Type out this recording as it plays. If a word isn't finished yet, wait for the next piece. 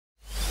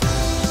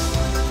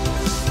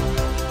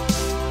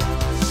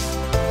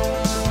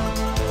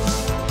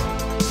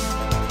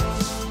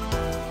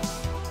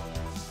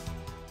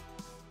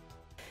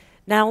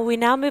Now, we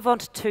now move on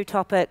to two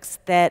topics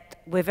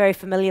that we're very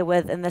familiar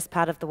with in this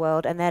part of the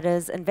world, and that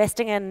is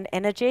investing in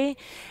energy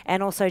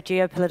and also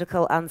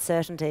geopolitical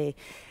uncertainty.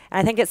 And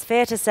I think it's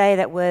fair to say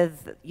that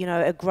with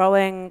a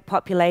growing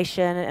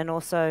population and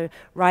also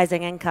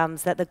rising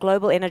incomes, that the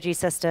global energy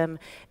system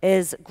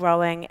is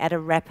growing at a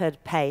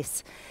rapid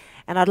pace.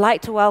 And I'd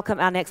like to welcome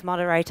our next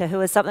moderator,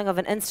 who is something of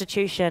an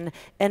institution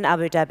in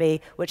Abu Dhabi,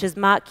 which is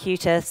Mark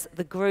Cutis,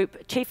 the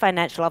Group Chief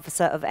Financial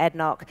Officer of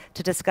ADNOC,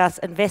 to discuss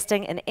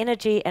investing in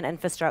energy and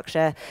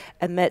infrastructure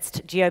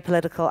amidst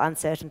geopolitical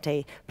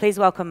uncertainty. Please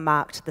welcome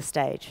Mark to the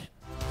stage.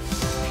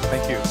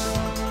 Thank you.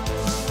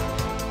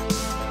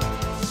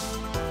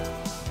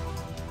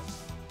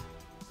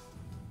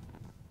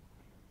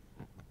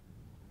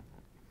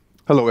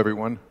 Hello,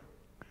 everyone.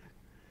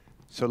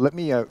 So let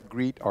me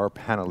greet our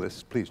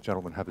panelists. Please,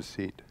 gentlemen, have a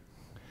seat.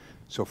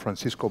 So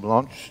Francisco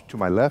Blanch to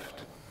my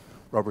left,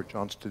 Robert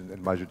Johnston,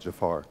 and Majid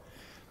Jafar.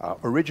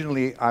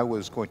 Originally, I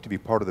was going to be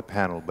part of the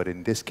panel, but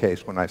in this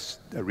case, when I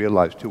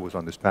realized who was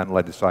on this panel,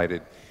 I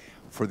decided,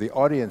 for the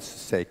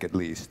audience's sake at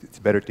least, it's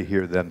better to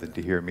hear them than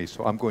to hear me,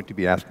 so I'm going to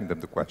be asking them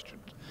the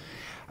questions.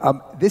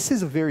 This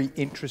is a very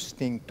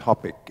interesting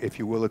topic, if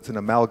you will. It's an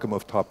amalgam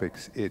of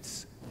topics.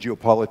 It's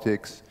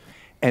geopolitics,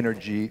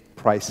 energy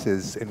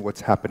prices, and what's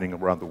happening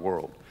around the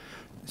world.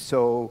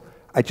 So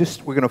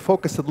we're going to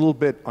focus a little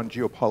bit on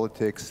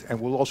geopolitics, and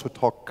we'll also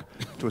talk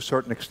to a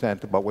certain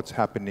extent about what's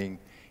happening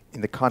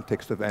in the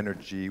context of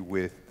energy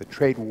with the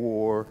trade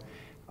war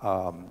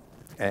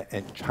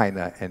and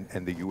China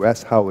and the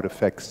US, how it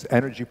affects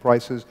energy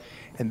prices.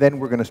 And then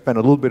we're going to spend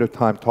a little bit of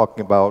time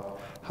talking about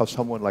how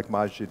someone like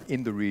Majid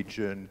in the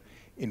region,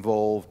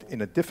 involved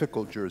in a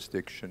difficult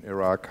jurisdiction,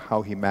 Iraq,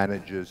 how he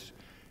manages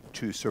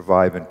to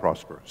survive and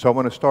prosper. So I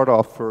want to start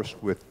off first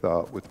with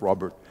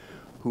Robert,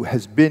 who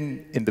has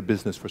been in the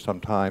business for some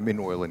time in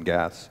oil and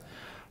gas.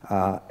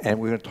 And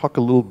we're going to talk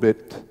a little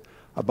bit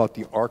about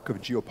the arc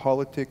of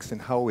geopolitics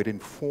and how it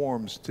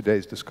informs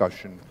today's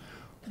discussion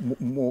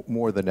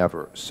more than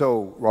ever.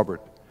 So,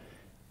 Robert,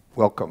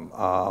 welcome.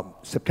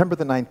 September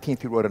the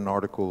 19th, you wrote an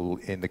article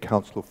in the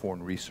Council of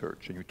Foreign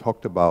Research, and you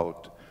talked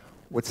about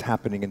what's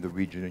happening in the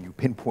region, and you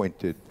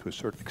pinpointed, to a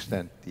certain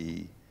extent,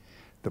 the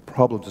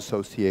problems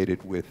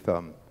associated with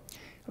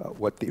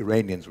what the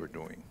Iranians were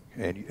doing.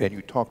 And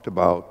you talked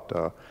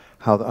about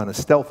how on a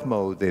stealth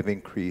mode they've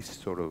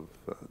increased sort of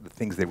the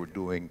things they were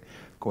doing,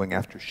 going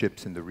after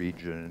ships in the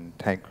region,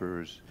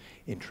 tankers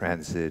in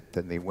transit,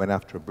 and they went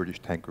after a British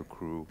tanker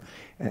crew.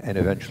 And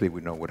eventually we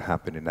know what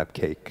happened in that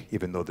cake,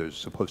 even though there's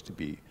supposed to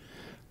be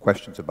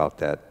questions about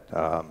that.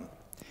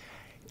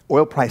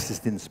 Oil prices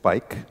didn't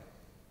spike,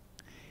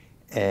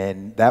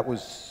 and that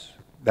was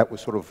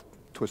sort of,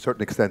 to a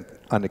certain extent,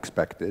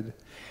 unexpected.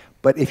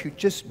 But if you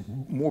just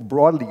more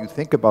broadly you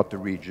think about the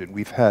region,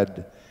 we've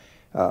had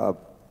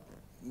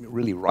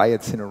really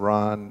riots in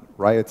Iran,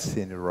 riots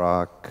in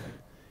Iraq.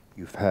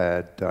 You've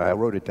had, I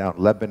wrote it down,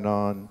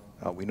 Lebanon.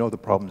 We know the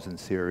problems in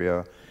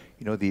Syria.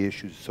 You know the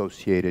issues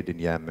associated in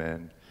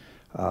Yemen.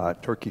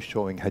 Turkey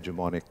showing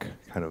hegemonic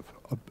kind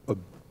of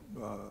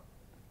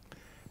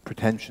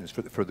pretensions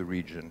for the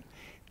region.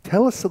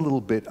 Tell us a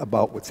little bit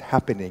about what's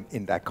happening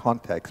in that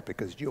context,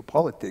 because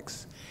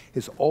geopolitics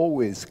has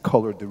always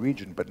colored the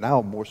region, but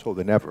now more so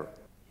than ever.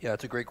 Yeah,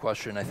 it's a great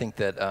question. I think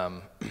that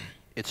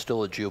it's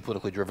still a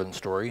geopolitically driven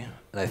story,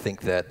 and I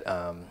think that,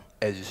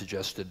 as you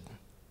suggested,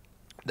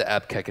 the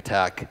Abqaiq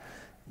attack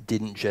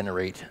didn't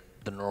generate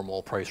the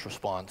normal price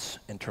response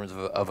in terms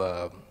of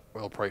a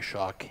oil price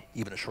shock,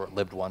 even a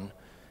short-lived one,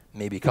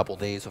 maybe a couple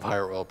days of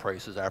higher oil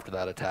prices after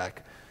that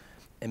attack.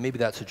 And maybe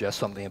that suggests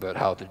something about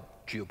how the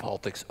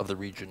geopolitics of the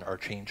region are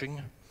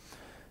changing,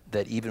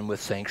 that even with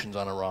sanctions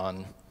on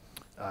Iran,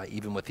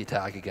 even with the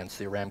attack against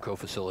the Aramco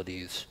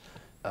facilities,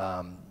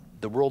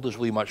 the world is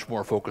really much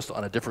more focused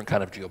on a different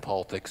kind of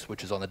geopolitics,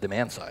 which is on the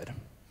demand side,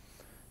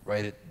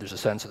 right? There's a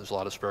sense that there's a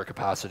lot of spare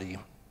capacity,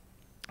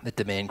 that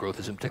demand growth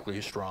isn't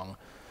particularly strong,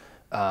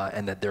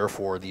 and that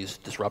therefore these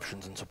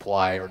disruptions in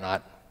supply are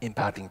not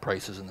impacting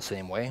prices in the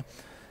same way.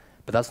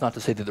 But that's not to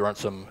say that there aren't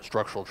some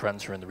structural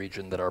trends here in the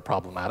region that are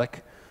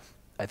problematic.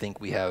 I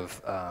think we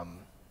have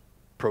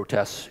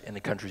protests in the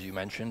countries you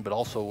mentioned, but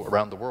also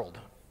around the world,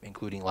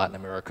 including Latin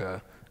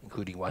America,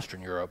 including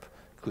Western Europe,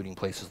 including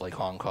places like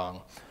Hong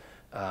Kong.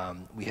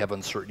 We have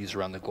uncertainties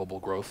around the global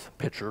growth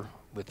picture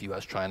with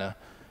US-China.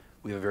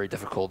 We have a very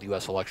difficult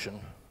US election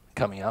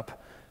coming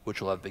up, which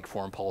will have big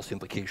foreign policy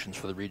implications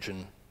for the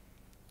region.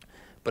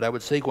 But I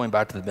would say, going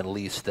back to the Middle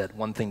East, that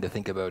one thing to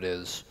think about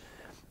is,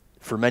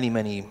 for many,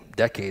 many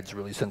decades,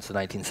 really since the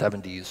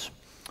 1970s,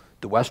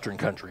 the Western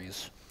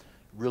countries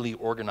really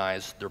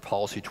organized their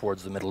policy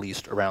towards the Middle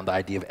East around the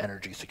idea of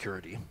energy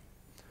security.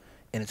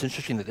 And it's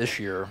interesting that this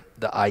year,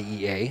 the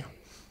IEA,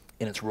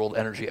 in its World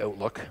Energy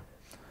Outlook,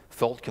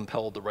 felt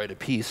compelled to write a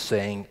piece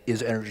saying,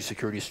 is energy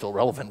security still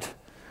relevant?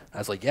 I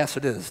was like, yes,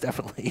 it is,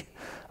 definitely.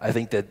 I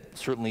think that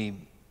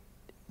certainly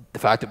the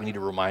fact that we need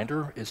a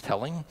reminder is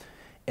telling.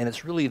 And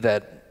it's really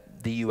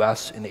that the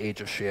US in the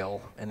age of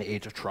shale and the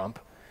age of Trump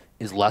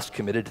is less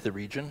committed to the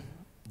region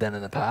than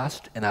in the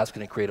past, and that's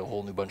going to create a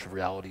whole new bunch of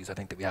realities I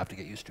think that we have to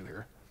get used to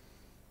here.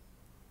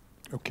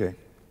 Okay.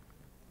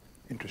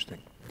 Interesting.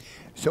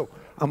 So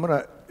I'm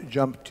going to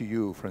jump to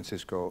you,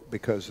 Francisco,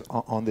 because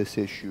on this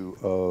issue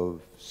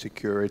of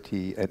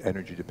security and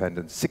energy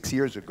dependence, 6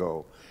 years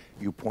ago,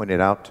 you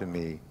pointed out to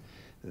me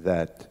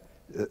that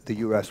the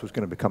U.S. was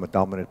going to become a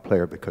dominant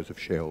player because of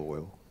shale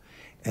oil.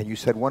 And you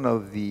said one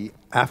of the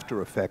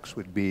after effects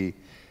would be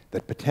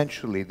that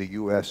potentially the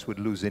U.S. would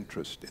lose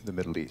interest in the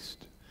Middle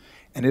East.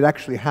 And it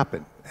actually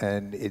happened.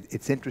 And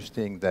it's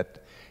interesting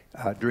that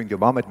during the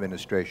Obama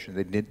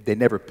administration, they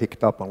never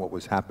picked up on what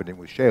was happening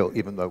with shale,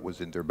 even though it was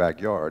in their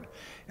backyard,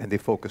 and they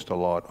focused a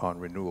lot on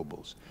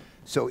renewables.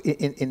 So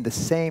in the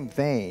same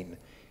vein,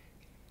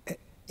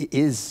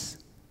 is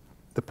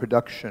the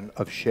production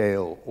of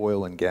shale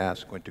oil and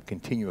gas going to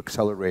continue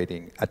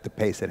accelerating at the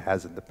pace it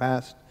has in the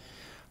past?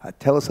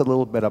 Tell us a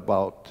little bit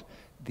about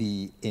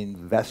the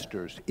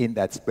investors in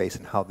that space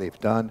and how they've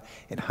done,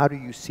 and how do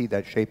you see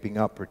that shaping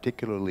up,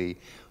 particularly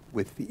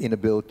with the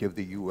inability of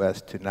the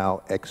U.S. to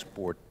now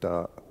export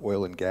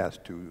oil and gas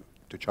to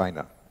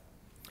China?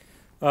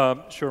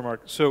 Sure,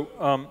 Mark. So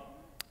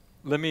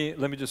let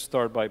me just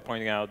start by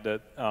pointing out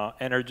that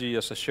energy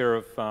as a share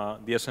of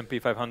the S&P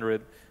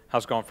 500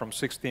 has gone from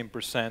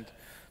 16%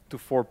 to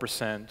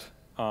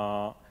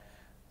 4%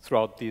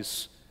 throughout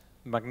this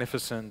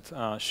magnificent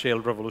shale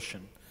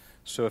revolution.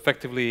 So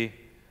effectively,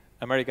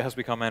 America has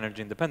become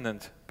energy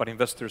independent, but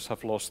investors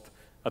have lost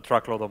a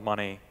truckload of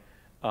money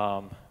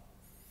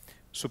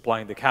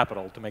supplying the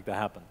capital to make that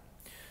happen.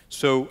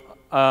 So,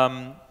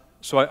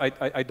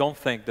 I don't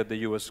think that the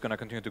U.S. is going to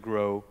continue to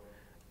grow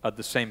at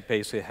the same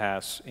pace it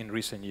has in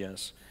recent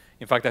years.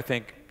 In fact, I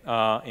think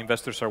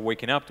investors are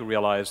waking up to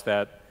realize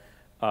that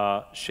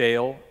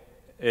shale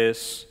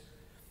is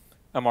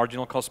a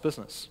marginal cost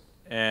business.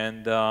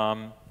 And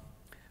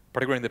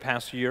particularly in the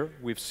past year,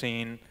 we've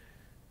seen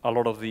a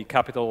lot of the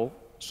capital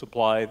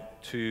supplied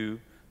to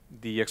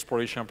the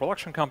exploration and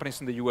production companies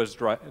in the U.S.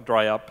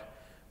 dry up,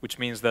 which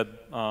means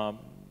that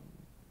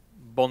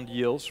bond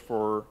yields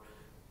for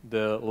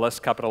the less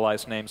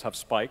capitalized names have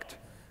spiked.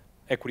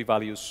 Equity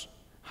values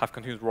have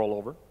continued to roll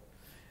over.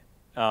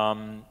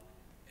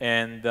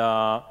 And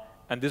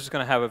this is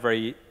going to have a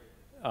very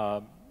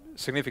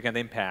significant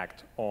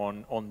impact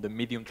on the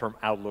medium-term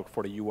outlook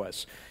for the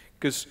U.S.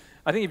 Because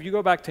I think if you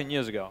go back 10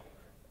 years ago,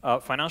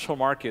 financial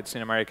markets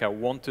in America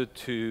wanted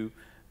to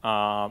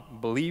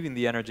believe in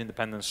the energy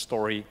independence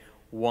story,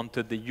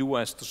 wanted the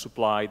U.S. to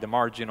supply the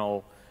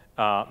marginal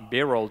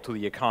barrel to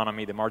the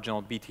economy, the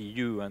marginal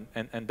BTU,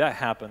 and that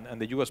happened, and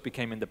the U.S.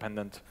 became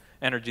independent,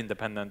 energy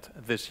independent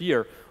this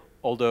year,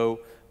 although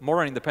more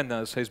than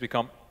independence has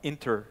become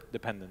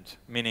interdependent,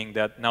 meaning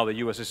that now the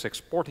U.S. is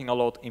exporting a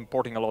lot,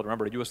 importing a lot.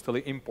 Remember, the U.S. still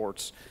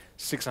imports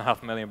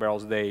 6.5 million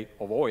barrels a day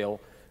of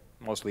oil,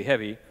 mostly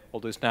heavy,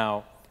 although it's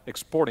now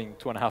exporting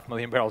 2.5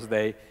 million barrels a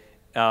day.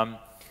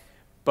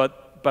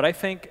 But I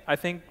think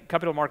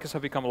capital markets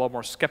have become a lot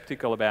more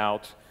skeptical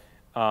about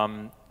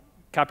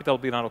capital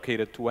being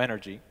allocated to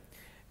energy.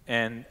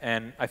 And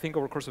I think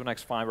over the course of the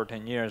next 5 or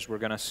 10 years, we're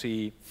going to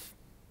see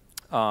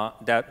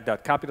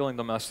that capital in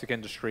domestic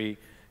industry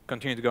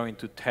continue to go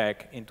into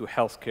tech, into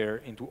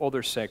healthcare, into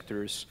other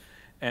sectors,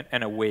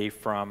 and away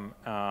from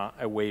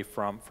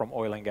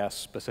oil and gas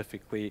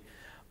specifically.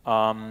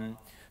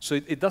 So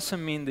it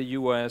doesn't mean the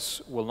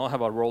U.S. will not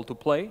have a role to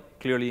play.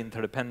 Clearly,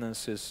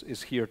 interdependence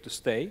is here to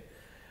stay.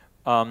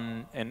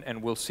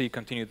 And we'll see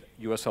continued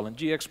U.S.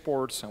 LNG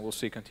exports, and we'll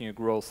see continued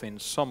growth in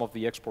some of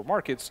the export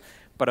markets,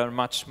 but at a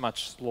much,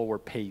 much slower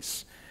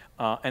pace.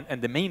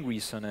 And the main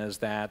reason is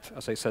that,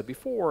 as I said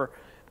before,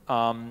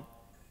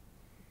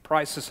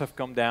 prices have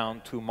come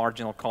down to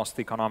marginal cost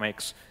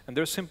economics, and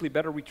there's simply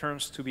better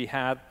returns to be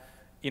had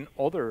in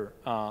other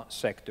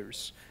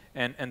sectors.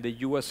 And the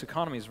U.S.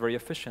 economy is very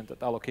efficient at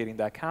allocating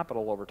that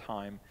capital over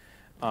time.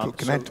 So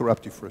can I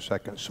interrupt you for a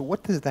second? So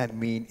what does that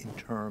mean in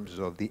terms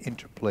of the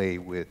interplay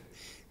with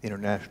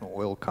international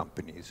oil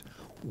companies?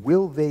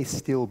 Will they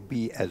still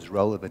be as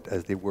relevant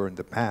as they were in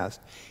the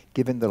past,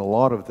 given that a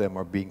lot of them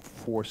are being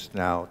forced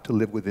now to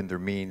live within their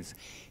means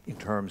in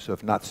terms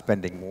of not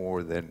spending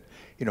more than,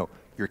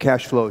 your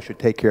cash flow should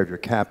take care of your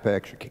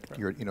capex,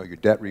 your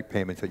debt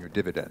repayments, and your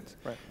dividends.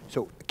 Right.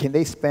 So can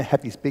they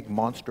have these big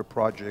monster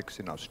projects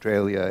in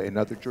Australia, in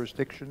other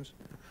jurisdictions?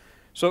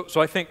 So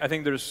I think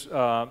there's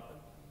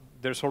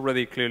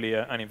already clearly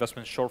an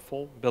investment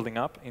shortfall building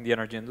up in the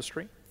energy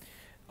industry.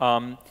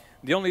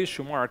 The only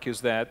issue, Mark,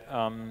 is that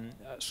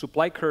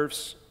supply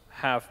curves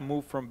have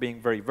moved from being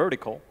very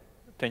vertical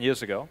 10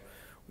 years ago,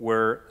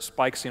 where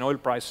spikes in oil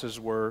prices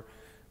were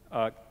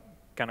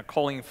kind of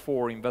calling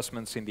for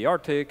investments in the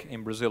Arctic,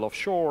 in Brazil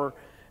offshore,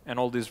 and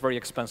all these very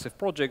expensive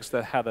projects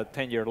that had a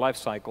 10-year life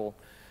cycle,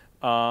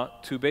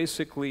 to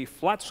basically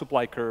flat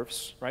supply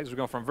curves, right? So we're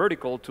going from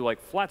vertical to like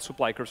flat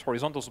supply curves,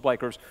 horizontal supply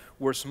curves,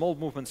 where small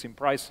movements in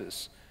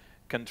prices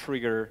can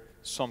trigger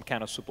some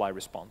kind of supply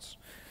response.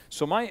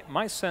 So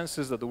my sense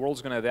is that the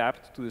world's going to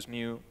adapt to this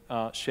new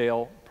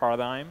shale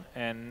paradigm,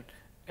 and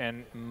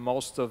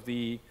most of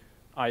the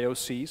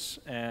IOCs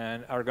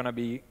and are going to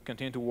be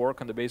continuing to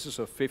work on the basis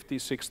of $50,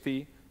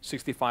 $60,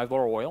 $65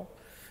 oil.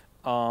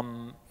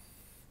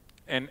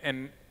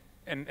 And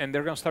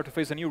they're going to start to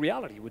face a new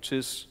reality, which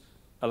is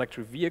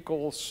electric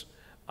vehicles,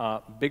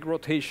 big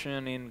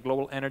rotation in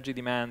global energy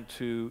demand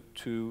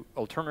to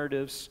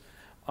alternatives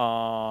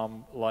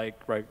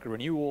like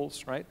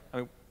renewables, right? I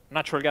mean,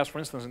 natural gas, for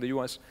instance, in the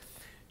US,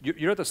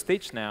 you're at a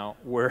stage now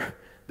where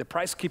the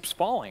price keeps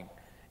falling,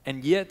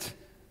 and yet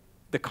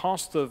the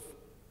cost of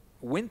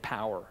wind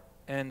power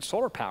and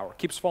solar power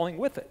keeps falling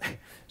with it.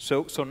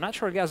 So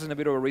natural gas is in a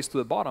bit of a race to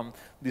the bottom,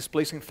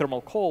 displacing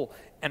thermal coal,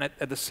 and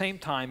at the same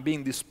time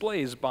being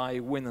displaced by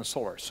wind and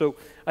solar. So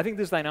I think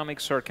these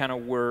dynamics are kind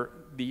of where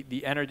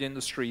the energy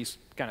industry is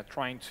kind of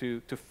trying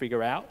to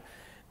figure out,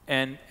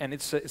 and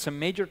it's a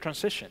major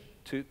transition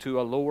to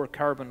a lower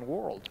carbon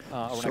world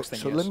over the next 10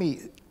 years. So let me,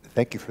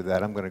 thank you for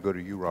that. I'm going to go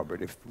to you,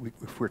 Robert. If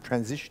we're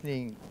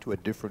transitioning to a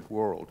different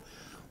world,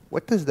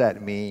 what does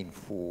that mean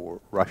for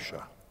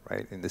Russia,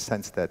 right? In the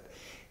sense that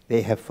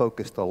they have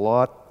focused a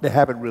lot, they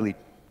haven't really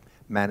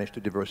managed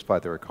to diversify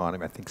their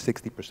economy. I think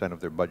 60%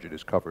 of their budget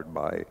is covered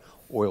by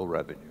oil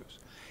revenues.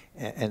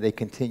 And they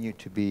continue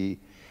to be,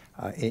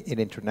 in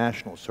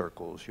international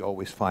circles, you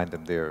always find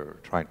them there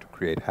trying to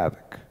create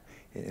havoc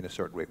in a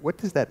certain way. What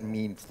does that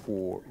mean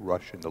for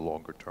Russia in the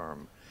longer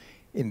term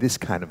in this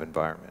kind of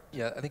environment?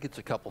 Yeah, I think it's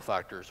a couple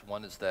factors.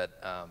 One is that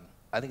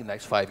I think in the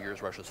next 5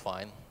 years, Russia's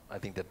fine. I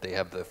think that they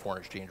have the foreign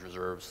exchange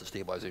reserves, the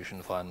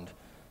stabilization fund,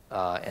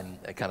 and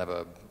a kind of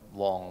a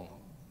long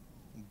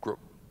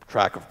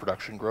track of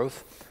production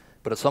growth.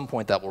 But at some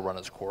point that will run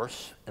its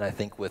course. And I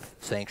think with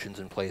sanctions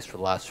in place for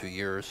the last few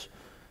years,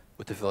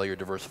 with the failure to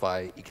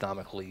diversify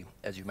economically,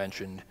 as you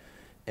mentioned,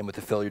 and with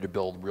the failure to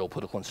build real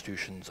political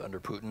institutions under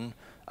Putin,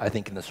 I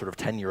think in the sort of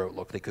 10-year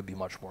outlook, they could be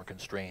much more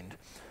constrained.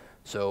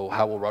 So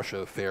how will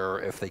Russia fare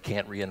if they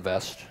can't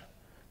reinvest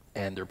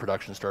and their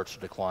production starts to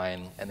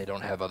decline and they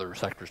don't have other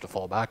sectors to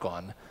fall back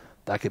on?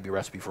 That could be a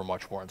recipe for a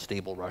much more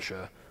unstable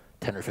Russia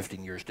 10 or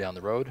 15 years down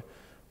the road.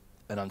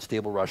 An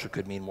unstable Russia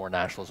could mean more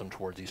nationalism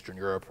towards Eastern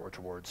Europe or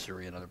towards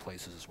Syria and other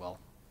places as well.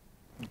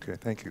 Okay,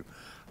 thank you.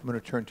 I'm going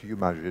to turn to you,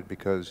 Majid,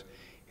 because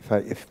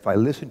if I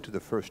listen to the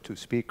first two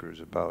speakers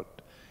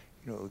about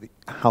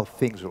how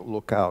things will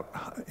look out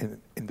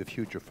in the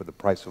future for the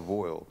price of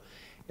oil,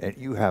 and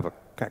you have a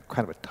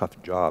kind of a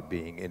tough job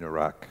being in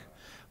Iraq.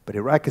 But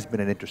Iraq has been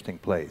an interesting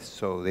place.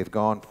 So they've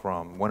gone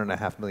from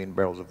 1.5 million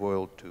barrels of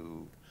oil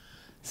to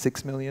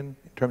 6 million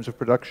in terms of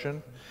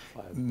production.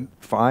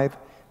 5.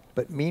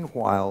 But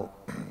meanwhile,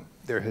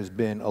 there has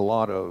been a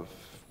lot of,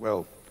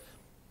 well,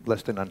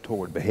 less than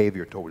untoward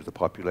behavior towards the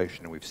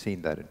population, and we've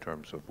seen that in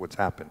terms of what's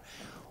happened.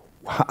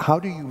 How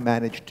do you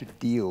manage to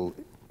deal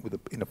with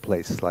in a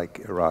place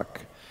like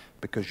Iraq,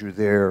 because you're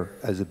there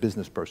as a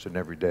business person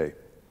every day?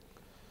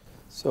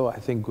 So I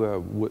think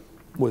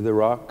with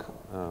Iraq,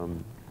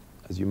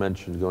 as you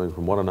mentioned, going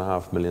from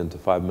 1.5 million to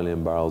 5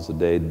 million barrels a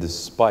day,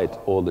 despite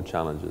all the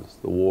challenges,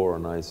 the war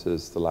on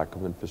ISIS, the lack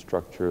of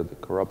infrastructure, the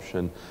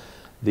corruption,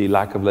 the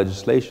lack of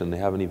legislation. They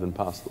haven't even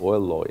passed the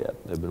oil law yet.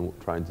 They've been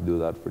trying to do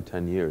that for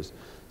 10 years.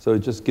 So it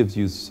just gives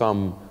you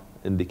some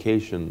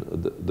indication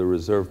of the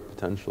reserve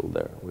potential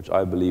there, which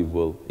I believe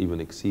will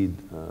even exceed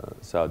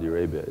Saudi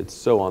Arabia. It's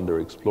so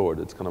underexplored.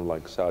 It's kind of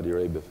like Saudi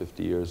Arabia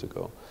 50 years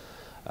ago.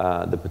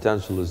 The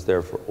potential is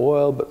there for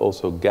oil, but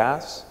also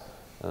gas.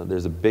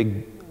 There's a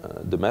big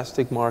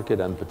domestic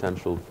market and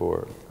potential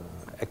for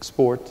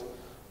export.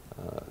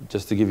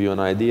 Just to give you an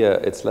idea,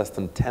 it's less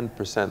than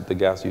 10% the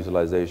gas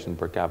utilization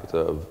per capita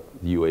of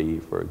the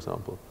UAE, for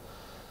example.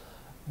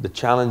 The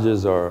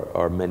challenges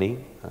are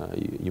many.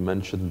 You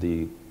mentioned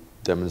the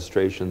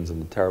demonstrations and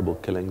the terrible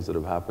killings that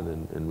have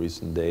happened in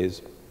recent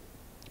days.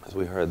 As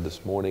we heard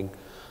this morning,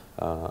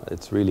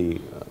 it's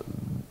really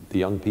the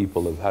young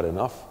people have had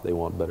enough. They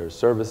want better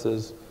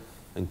services,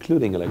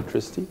 including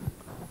electricity,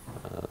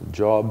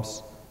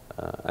 jobs,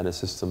 and a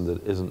system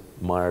that isn't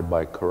mired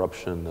by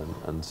corruption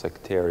and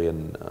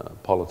sectarian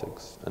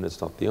politics. And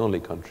it's not the only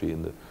country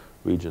in the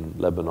region,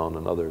 Lebanon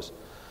and others.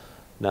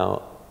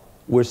 Now,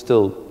 we're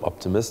still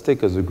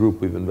optimistic. As a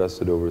group, we've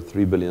invested over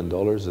 $3 billion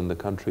in the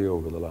country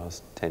over the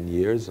last 10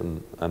 years,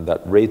 and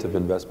that rate of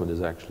investment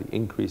is actually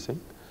increasing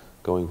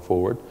going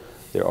forward.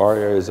 There are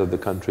areas of the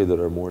country that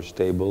are more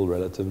stable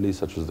relatively,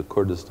 such as the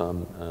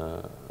Kurdistan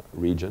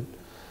region.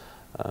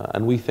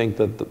 And we think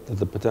that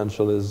the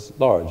potential is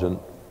large. And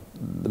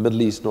the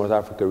Middle East, North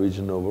Africa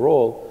region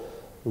overall,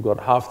 we've got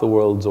half the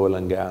world's oil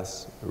and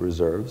gas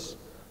reserves.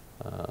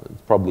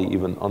 It's probably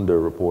even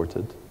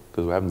underreported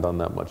because we haven't done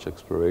that much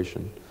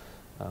exploration.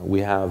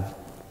 We have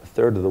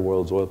 1/3 of the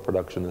world's oil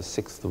production,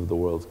 1/6 of the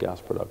world's gas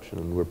production,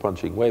 and we're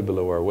punching way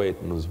below our weight.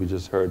 And as we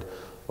just heard,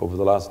 over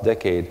the last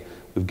decade,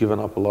 we've given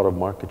up a lot of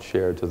market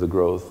share to the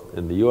growth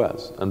in the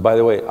US. And by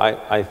the way,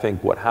 I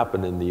think what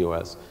happened in the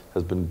US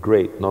has been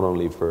great, not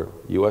only for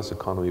the US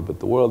economy, but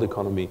the world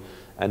economy,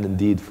 and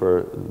indeed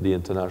for the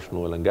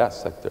international oil and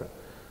gas sector.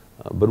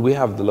 But we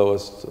have the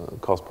lowest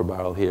cost per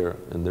barrel here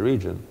in the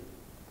region.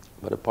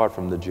 But apart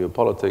from the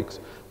geopolitics,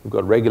 we've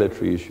got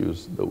regulatory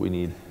issues that we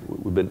need.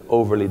 We've been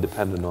overly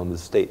dependent on the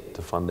state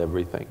to fund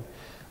everything.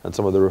 And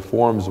some of the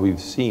reforms we've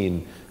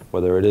seen,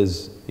 whether it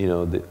is the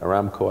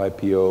Aramco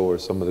IPO or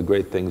some of the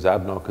great things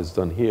ADNOC has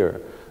done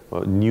here,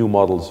 new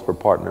models for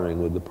partnering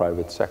with the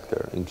private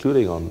sector,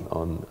 including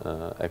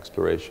on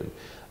exploration,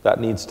 that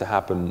needs to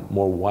happen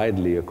more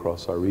widely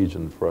across our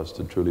region for us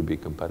to truly be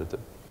competitive.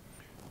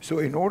 So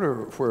in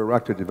order for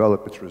Iraq to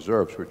develop its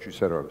reserves, which you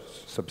said are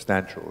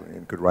substantial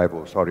and could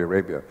rival Saudi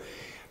Arabia,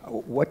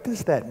 what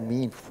does that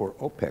mean for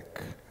OPEC?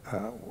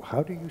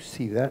 How do you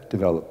see that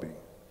developing?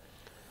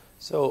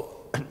 So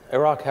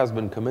Iraq has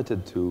been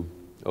committed to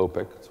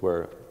OPEC. It's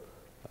where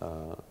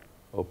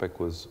OPEC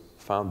was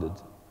founded.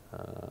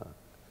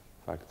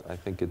 In fact, I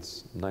think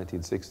it's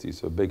 1960,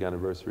 so a big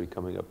anniversary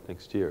coming up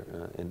next year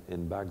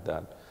in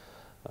Baghdad.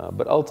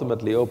 But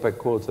ultimately, OPEC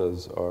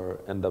quotas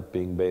end up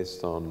being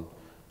based on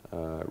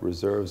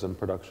reserves and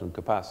production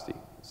capacity.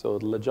 So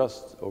it'll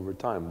adjust over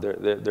time.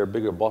 Their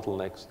bigger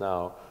bottlenecks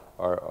now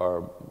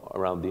are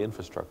around the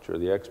infrastructure,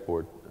 the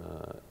export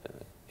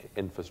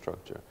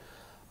infrastructure.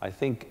 I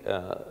think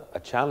a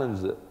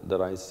challenge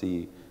that I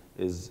see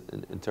is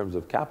in terms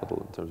of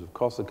capital, in terms of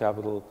cost of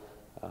capital,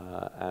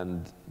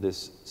 and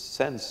this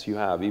sense you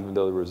have, even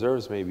though the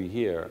reserves may be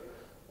here,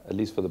 at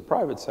least for the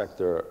private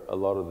sector, a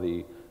lot of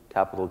the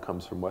capital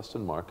comes from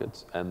Western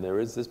markets, and there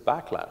is this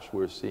backlash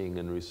we're seeing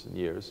in recent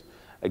years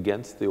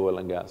against the oil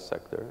and gas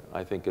sector.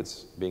 I think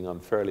it's being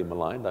unfairly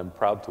maligned. I'm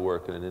proud to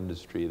work in an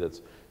industry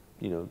that's,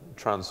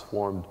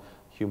 transformed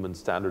human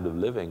standard of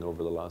living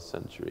over the last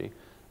century,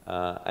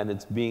 and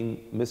it's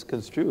being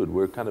misconstrued.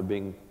 We're kind of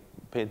being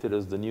painted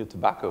as the new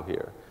tobacco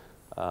here,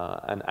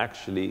 and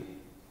actually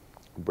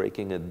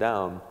breaking it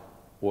down,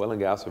 oil and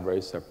gas are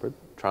very separate.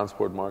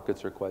 Transport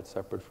markets are quite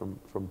separate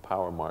from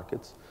power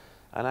markets.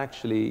 And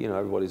actually,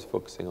 everybody's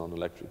focusing on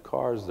electric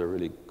cars. They're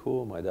really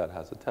cool. My dad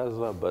has a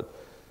Tesla, but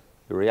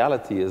the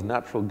reality is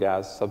natural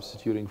gas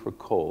substituting for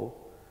coal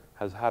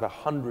has had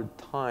 100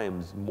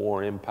 times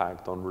more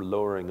impact on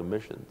lowering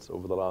emissions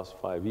over the last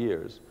 5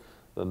 years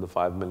than the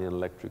 5 million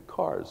electric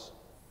cars.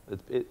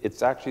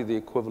 It's actually the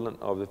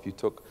equivalent of if you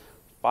took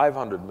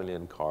 500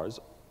 million cars,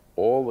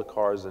 all the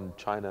cars in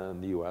China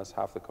and the US,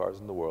 half the cars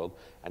in the world,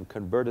 and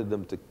converted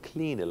them to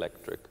clean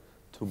electric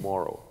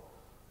tomorrow.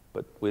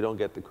 But we don't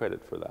get the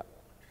credit for that.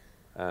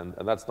 And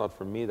that's not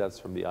from me, that's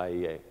from the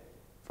IEA,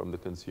 from the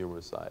consumer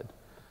side.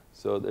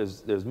 So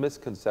there's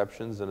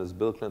misconceptions, and as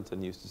Bill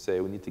Clinton used to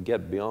say, we need to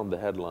get beyond the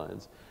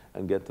headlines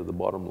and get to the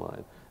bottom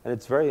line. And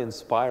it's very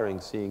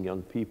inspiring seeing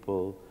young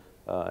people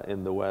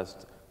in the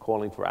West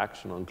calling for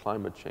action on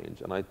climate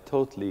change. And I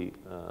totally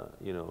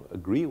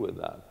agree with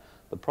that.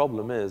 The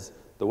problem is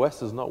the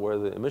West is not where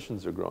the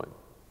emissions are growing.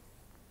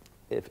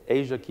 If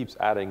Asia keeps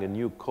adding a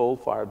new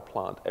coal-fired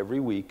plant every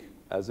week,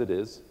 as it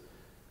is,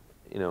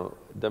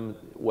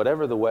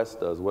 whatever the West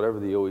does, whatever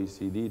the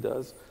OECD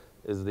does,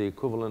 is the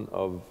equivalent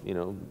of,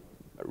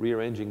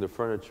 rearranging the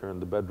furniture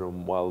in the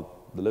bedroom while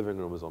the living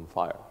room is on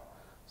fire.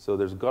 So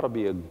there's got to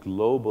be a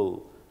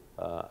global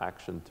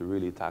action to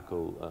really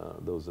tackle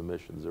those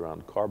emissions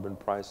around carbon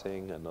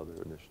pricing and other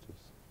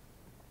initiatives.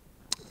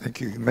 Thank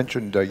you. You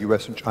mentioned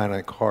U.S. and China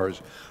and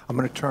cars. I'm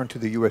going to turn to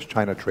the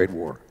U.S.-China trade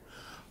war.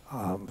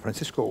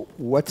 Francisco,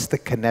 what's the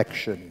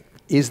connection?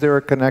 Is there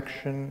a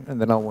connection?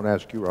 And then I want to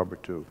ask you,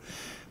 Robert, too,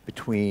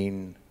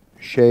 between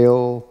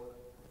shale,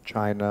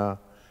 China,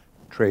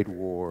 trade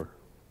war.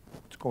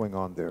 What's going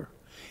on there?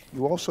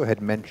 You also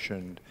had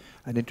mentioned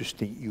an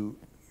interesting, you're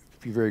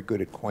very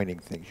good at coining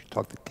things. You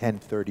talked the 10,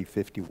 30,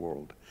 50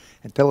 world.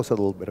 And tell us a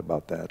little bit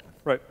about that.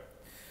 Right.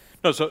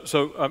 No,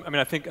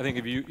 I think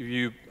if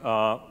you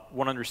want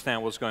to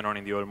understand what's going on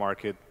in the oil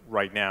market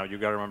right now, you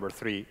got to remember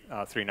three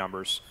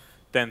numbers: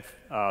 10,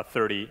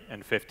 30,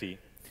 and 50.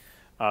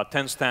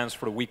 10 stands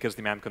for the weakest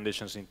demand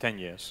conditions in 10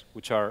 years,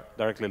 which are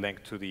directly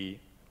linked to the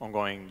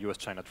ongoing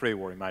U.S.-China trade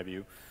war, in my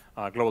view.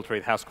 Global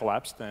trade has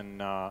collapsed,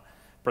 and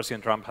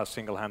President Trump has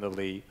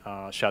single-handedly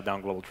shut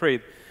down global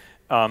trade,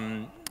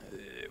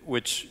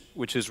 which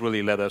has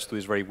really led us to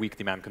these very weak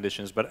demand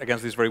conditions. But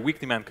against these very weak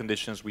demand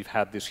conditions, we've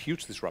had these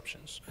huge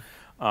disruptions.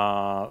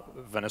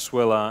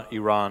 Venezuela,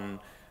 Iran,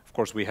 of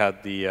course, we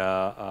had the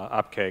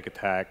ADNOC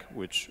attack,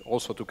 which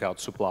also took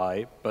out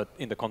supply, but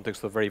in the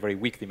context of very, very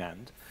weak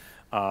demand.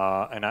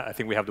 And I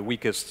think we have the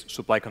weakest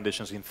supply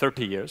conditions in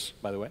 30 years,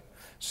 by the way,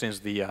 since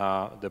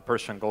the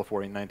Persian Gulf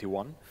War in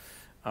 '91.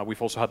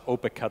 We've also had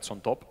OPEC cuts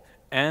on top,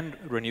 and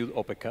renewed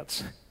OPEC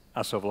cuts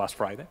as of last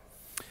Friday.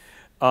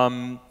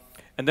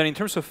 And then in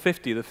terms of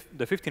 50,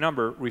 the 50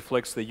 number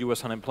reflects the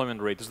US unemployment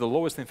rate. It's the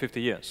lowest in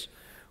 50 years,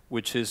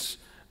 which is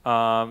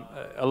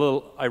a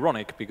little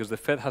ironic because the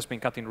Fed has been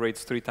cutting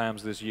rates 3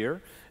 times this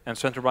year, and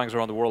central banks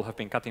around the world have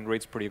been cutting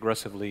rates pretty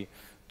aggressively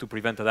to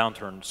prevent a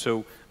downturn.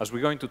 So as we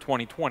go into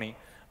 2020,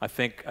 I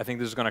think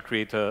this is going to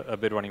create a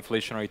bit of an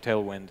inflationary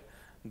tailwind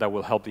that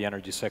will help the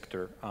energy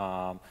sector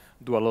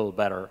do a little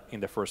better in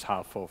the first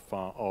half of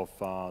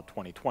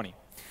 2020.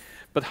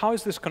 But how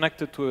is this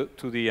connected to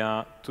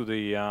the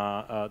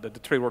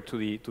trade war, to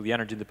the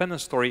energy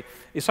independence story?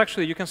 It's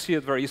actually, you can see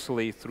it very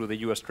easily through the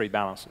US trade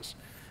balances.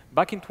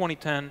 Back in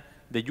 2010,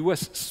 the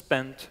US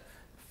spent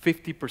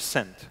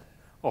 50%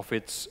 of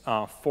its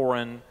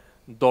foreign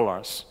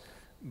dollars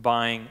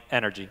buying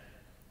energy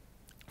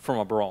from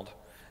abroad.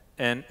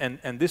 And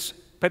this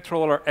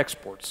petrodollar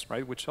exports,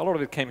 right, which a lot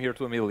of it came here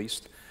to the Middle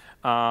East,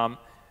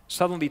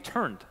 suddenly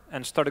turned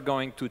and started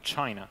going to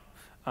China.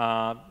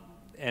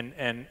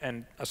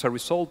 And as a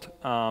result,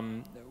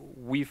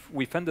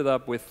 we've ended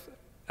up with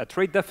a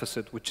trade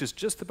deficit which is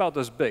just about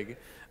as big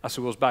as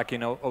it was back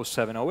in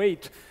 07,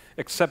 08,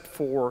 except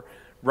for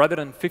rather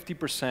than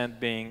 50%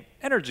 being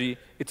energy,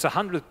 it's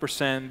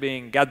 100%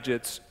 being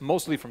gadgets,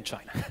 mostly from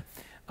China,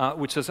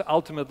 which has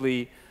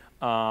ultimately,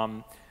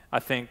 I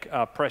think,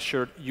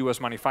 pressured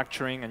US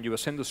manufacturing and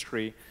US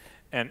industry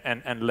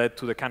and led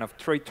to the kind of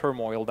trade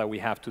turmoil that we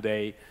have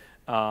today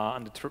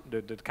and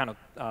the kind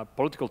of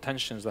political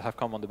tensions that have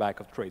come on the back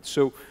of trade.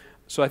 So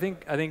I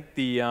think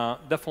the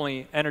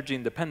definitely energy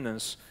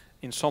independence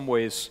in some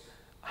ways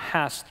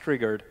has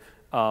triggered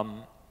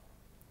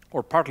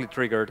or partly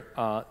triggered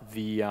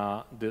the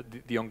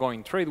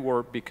ongoing trade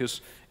war,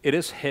 because it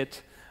has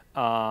hit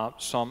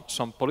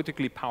some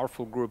politically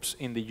powerful groups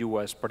in the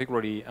US,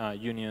 particularly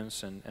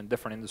unions and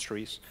different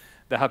industries,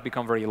 that have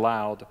become very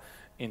loud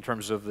in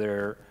terms of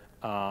their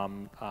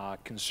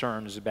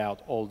concerns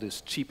about all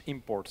these cheap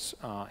imports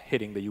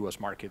hitting the US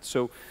market.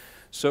 So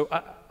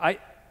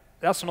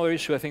that's another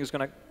issue I think is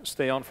going to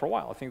stay on for a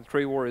while. I think the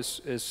trade war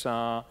is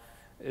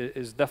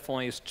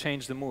definitely has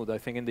changed the mood. I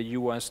think in the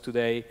US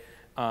today,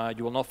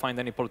 you will not find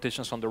any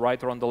politicians on the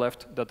right or on the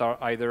left that are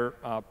either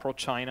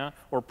pro-China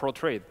or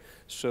pro-trade.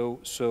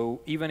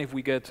 So even if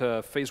we get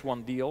a phase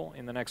one deal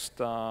in the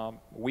next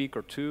week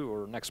or two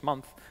or next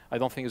month, I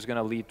don't think it's going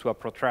to lead to a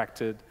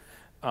protracted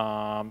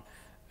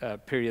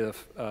period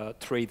of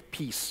trade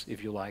peace,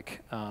 if you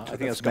like. I think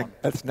that's gone.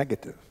 That's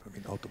negative, I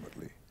mean,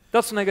 ultimately.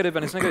 That's negative,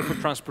 and it's negative for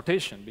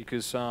transportation,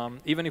 because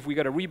even if we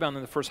get a rebound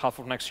in the first half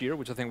of next year,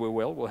 which I think we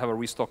will, we'll have a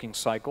restocking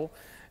cycle,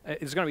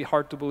 it's going to be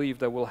hard to believe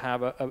that we'll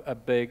have a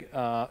big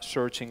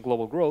surge in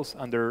global growth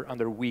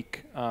under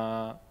weak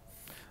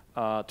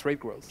trade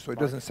growth. So it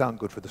doesn't sound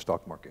good for the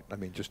stock market. I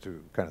mean, just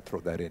to kind of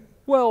throw that in.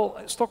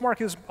 Well, stock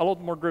market is a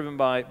lot more driven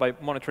by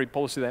monetary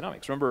policy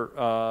dynamics.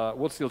 Remember,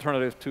 what's the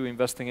alternative to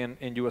investing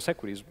in U.S.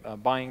 equities?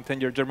 Buying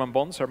 10-year German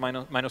bonds are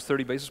minus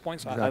 30 basis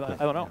points? Exactly.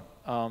 I don't know.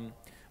 Yeah.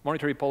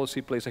 Monetary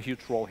policy plays a huge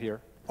role here.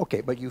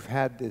 Okay, but you've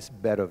had this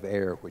bed of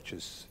air, which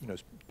has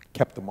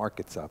kept the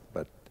markets up,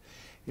 but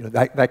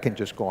that can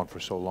just go on for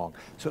so long.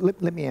 So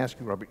let me ask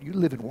you, Robert, you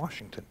live in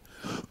Washington.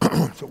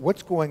 So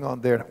what's going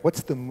on there?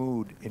 What's the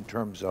mood in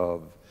terms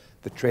of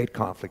the trade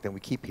conflict? And we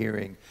keep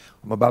hearing,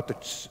 I'm about to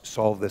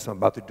solve this, I'm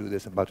about to do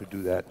this, I'm about to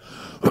do that.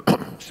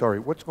 Sorry,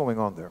 what's going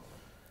on there?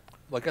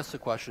 Well, I guess the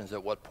question is,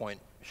 at what point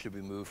should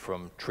we move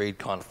from trade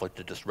conflict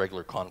to just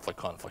regular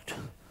conflict?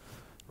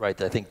 Right,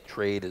 I think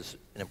trade is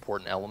an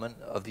important element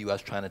of the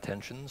US-China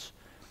tensions.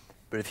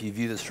 But if you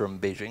view this from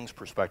Beijing's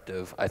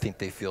perspective, I think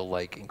they feel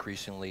like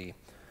increasingly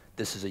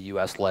this is a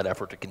US-led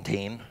effort to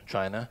contain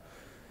China,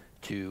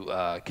 to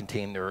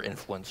contain their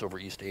influence over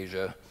East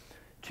Asia,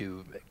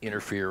 to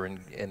interfere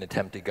and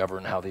attempt to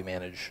govern how they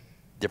manage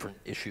different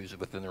issues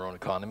within their own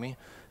economy,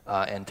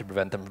 and to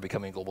prevent them from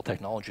becoming a global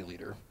technology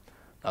leader.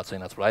 Not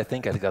saying that's what I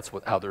think that's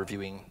how they're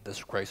viewing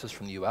this crisis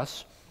from the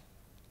US.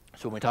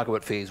 So when we talk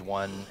about phase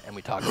one and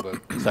we talk about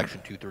Section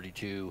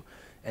 232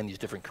 and these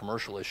different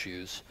commercial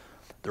issues,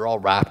 they're all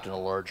wrapped in a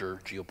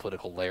larger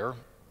geopolitical layer.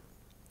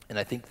 And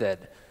I think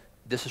that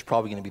this is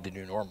probably going to be the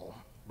new normal,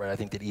 right? I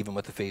think that even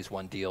with the phase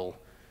one deal,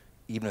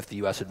 even if the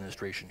US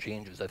administration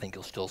changes, I think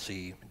you'll still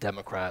see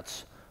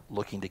Democrats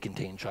looking to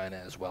contain China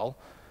as well.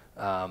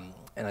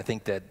 And I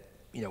think that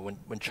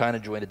when China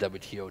joined the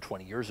WTO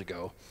 20 years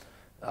ago,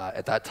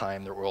 at that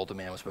time their oil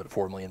demand was about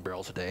 4 million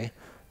barrels a day.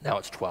 Now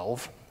it's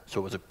 12. So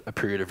it was a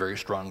period of very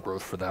strong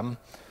growth for them.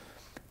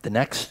 The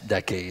next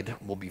decade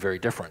will be very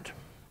different,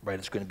 right?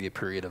 It's going to be a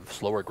period of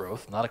slower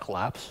growth, not a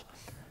collapse,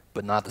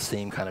 but not the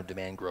same kind of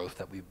demand growth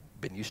that we've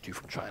been used to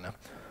from China.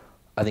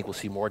 I think we'll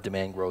see more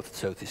demand growth in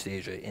Southeast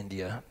Asia,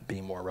 India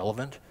being more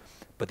relevant,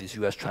 but these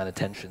US-China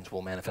tensions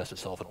will manifest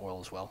itself in oil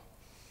as well.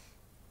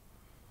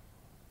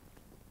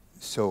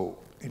 So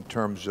in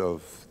terms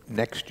of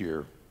next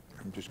year,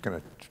 I'm just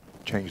going to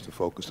change the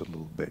focus a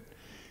little bit.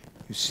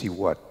 You see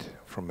what,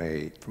 from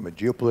a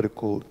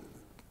geopolitical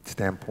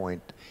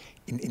standpoint,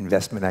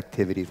 investment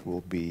activities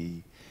will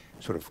be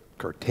sort of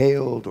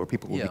curtailed, or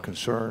people will be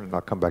concerned? And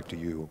I'll come back to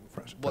you,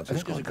 Francisco. Well, I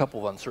think there's a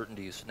couple of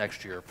uncertainties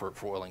next year for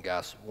oil and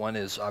gas. One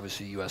is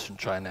obviously US and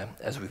China,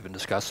 as we've been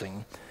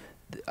discussing.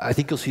 I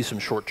think you'll see some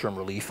short-term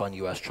relief on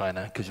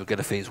US-China because you'll get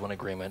a phase one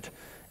agreement,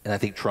 and I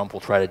think Trump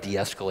will try to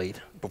de-escalate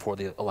before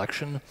the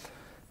election.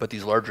 But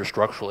these larger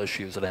structural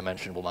issues that I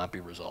mentioned will not be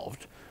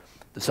resolved.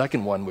 The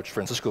second one, which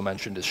Francisco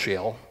mentioned, is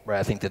shale, right?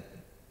 I think that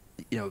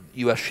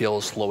U.S. shale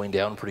is slowing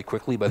down pretty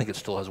quickly, but I think it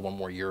still has one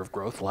more year of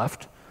growth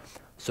left.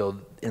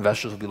 So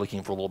investors will be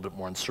looking for a little bit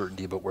more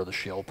uncertainty about where the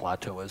shale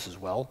plateau is as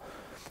well.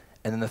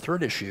 And then the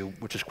third issue,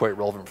 which is quite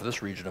relevant for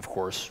this region, of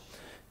course,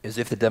 is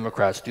if the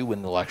Democrats do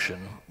win the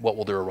election, what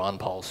will their Iran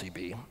policy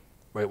be?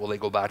 Right? Will they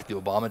go back to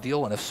the Obama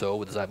deal? And if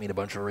so, does that mean a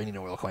bunch of Iranian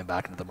oil coming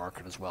back into the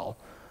market as well?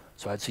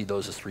 So I'd see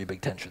those as three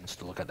big tensions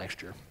to look at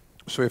next year.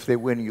 So if they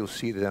win, you'll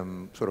see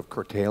them sort of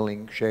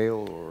curtailing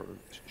shale or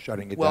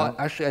shutting it down? Well,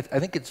 actually, I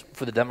think it's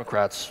for the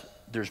Democrats,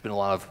 there's been a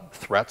lot of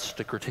threats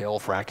to curtail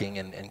fracking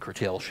and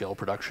curtail shale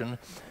production,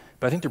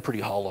 but I think they're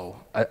pretty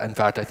hollow. In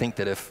fact, I think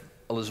that if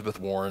Elizabeth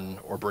Warren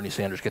or Bernie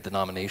Sanders get the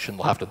nomination,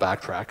 they'll have to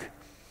backtrack.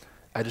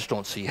 I just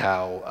don't see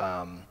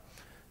how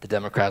the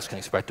Democrats can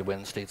expect to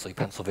win states like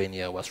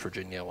Pennsylvania, West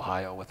Virginia,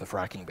 Ohio with a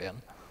fracking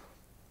ban.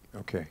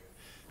 Okay.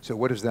 So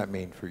what does that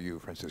mean for you,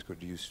 Francisco?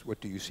 What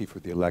do you see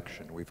for the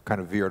election? We've kind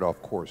of veered off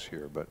course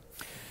here, but...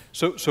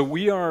 So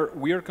we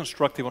are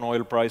constructive on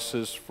oil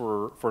prices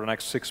for the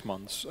next 6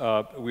 months.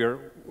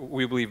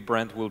 We believe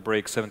Brent will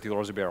break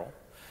 $70 a barrel,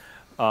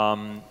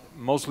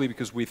 mostly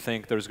because we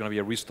think there's going to be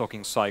a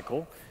restocking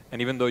cycle.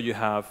 And even though you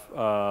have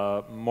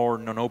more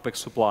non-OPEC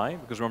supply,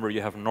 because remember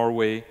you have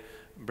Norway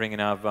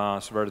bringing up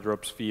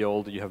Sverdrup's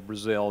field, you have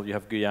Brazil, you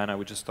have Guyana,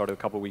 which just started a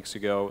couple of weeks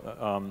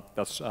ago.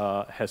 That's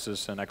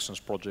Hess's and Exxon's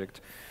project.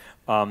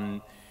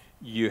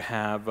 You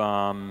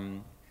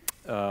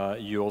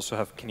also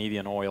have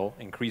Canadian oil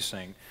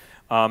increasing.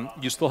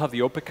 You still have the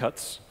OPEC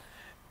cuts,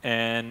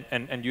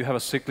 and you have a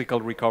cyclical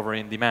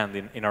recovery in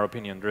demand, in our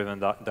opinion, driven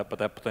by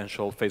that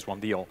potential phase one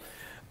deal.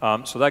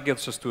 So that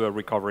gets us to a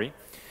recovery.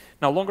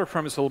 Now, longer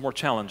term is a little more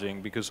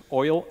challenging because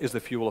oil is the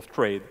fuel of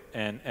trade,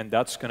 and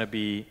that's going to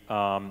be,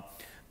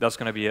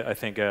 I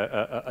think,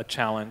 a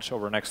challenge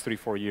over the next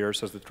 3-4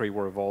 years as the trade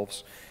war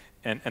evolves.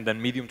 And then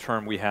medium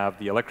term, we have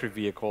the electric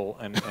vehicle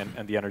and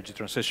the energy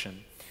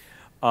transition.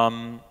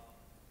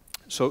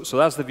 So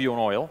that's the view on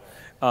oil.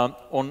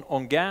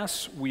 On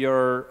gas, we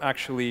are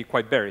actually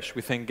quite bearish.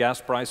 We think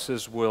gas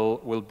prices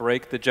will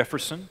break the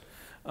Jefferson.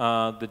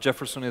 The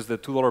Jefferson is the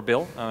 $2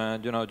 bill.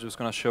 Just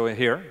going to show it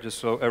here, just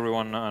so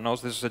everyone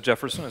knows this is a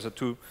Jefferson. It's a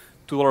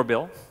 $2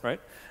 bill, right?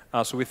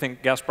 So we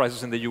think gas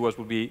prices in the U.S.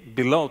 will be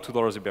below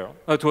 $2 a barrel,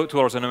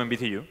 $2 an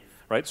MMBTU,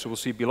 right? So we'll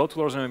see below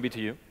 $2 an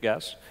MMBTU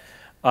gas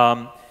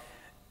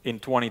in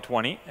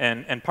 2020,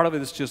 and part of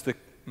it is just the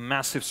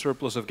massive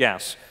surplus of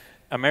gas.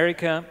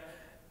 America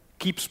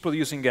keeps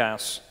producing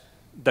gas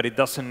that it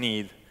doesn't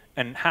need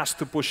and has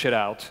to push it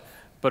out.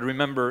 But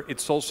remember,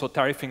 it's also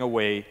tariffing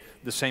away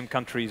the same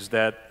countries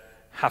that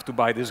have to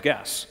buy this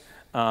gas,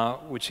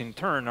 which in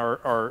turn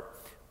are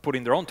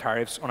putting their own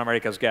tariffs on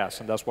America's gas,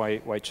 and that's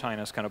why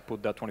China's kind of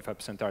put that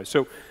 25% tariff.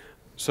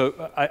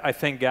 So I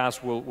think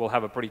gas will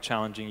have a pretty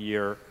challenging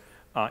year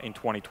in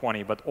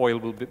 2020, but oil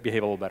will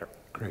behave a little better.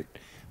 Great.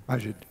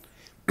 Majid,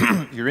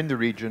 you're in the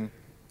region,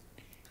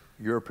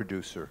 you're a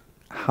producer.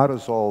 How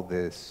does all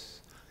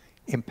this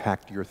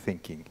impact your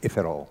thinking, if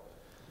at all?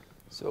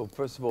 So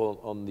first of all,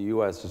 on the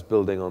U.S., just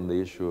building on the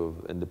issue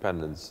of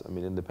independence. I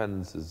mean,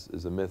 independence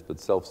is a myth, but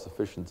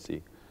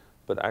self-sufficiency.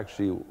 But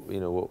actually,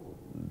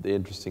 the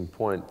interesting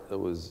point that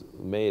was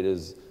made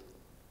is,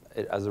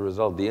 as a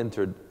result, the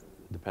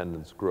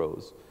interdependence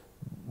grows.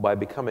 By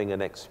becoming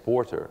an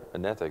exporter, a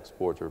net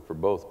exporter for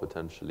both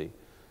potentially,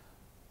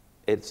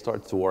 it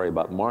starts to worry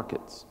about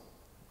markets.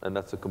 And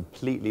that's a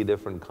completely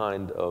different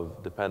kind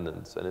of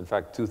dependence. And in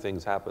fact, two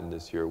things happened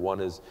this year.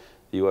 One is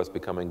the U.S.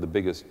 becoming the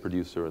biggest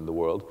producer in the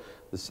world.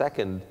 The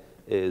second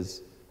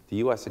is the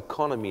U.S.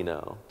 economy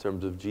now, in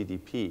terms of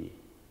GDP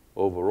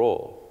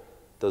overall,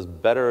 does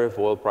better if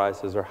oil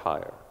prices are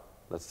higher.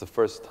 That's the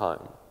first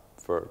time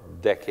for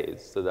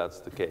decades that that's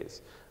the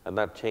case. And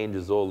that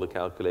changes all the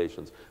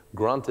calculations.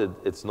 Granted,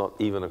 it's not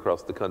even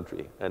across the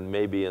country. And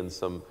maybe in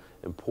some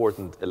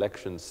important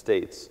election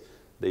states,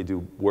 they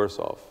do worse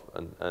off.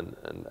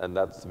 And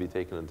that's to be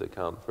taken into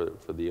account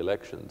for the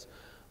elections.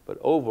 But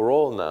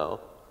overall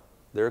now,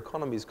 their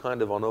economy is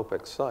kind of on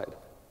OPEC's side,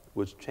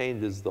 which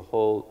changes the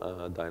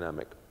whole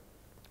dynamic.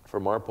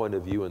 From our point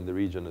of view in the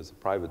region as a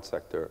private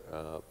sector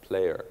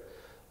player,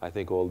 I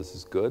think all this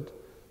is good,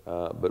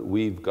 but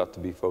we've got to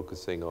be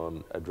focusing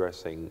on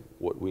addressing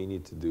what we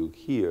need to do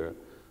here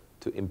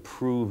to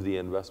improve the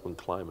investment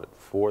climate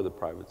for the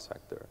private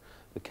sector.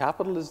 The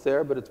capital is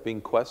there, but it's being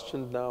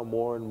questioned now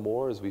more and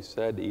more, as we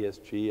said,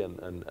 ESG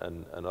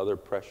and other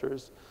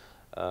pressures.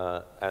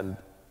 And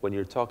when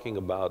you're talking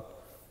about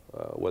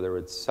whether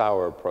it's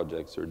sour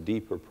projects or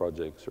deeper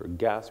projects or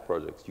gas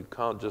projects, you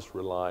can't just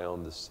rely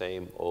on the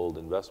same old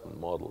investment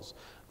models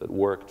that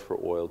worked for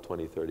oil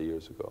 20, 30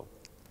 years ago.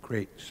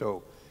 Great.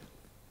 So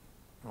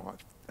I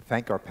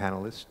thank our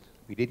panelists.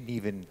 We didn't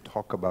even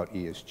talk about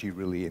ESG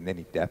really in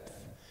any depth.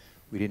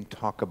 We didn't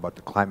talk about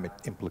the climate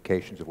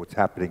implications of what's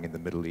happening in the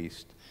Middle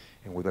East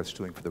and what that's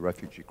doing for the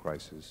refugee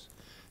crisis.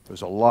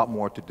 There's a lot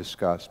more to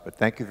discuss, but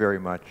thank you very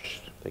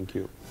much. Thank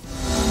you.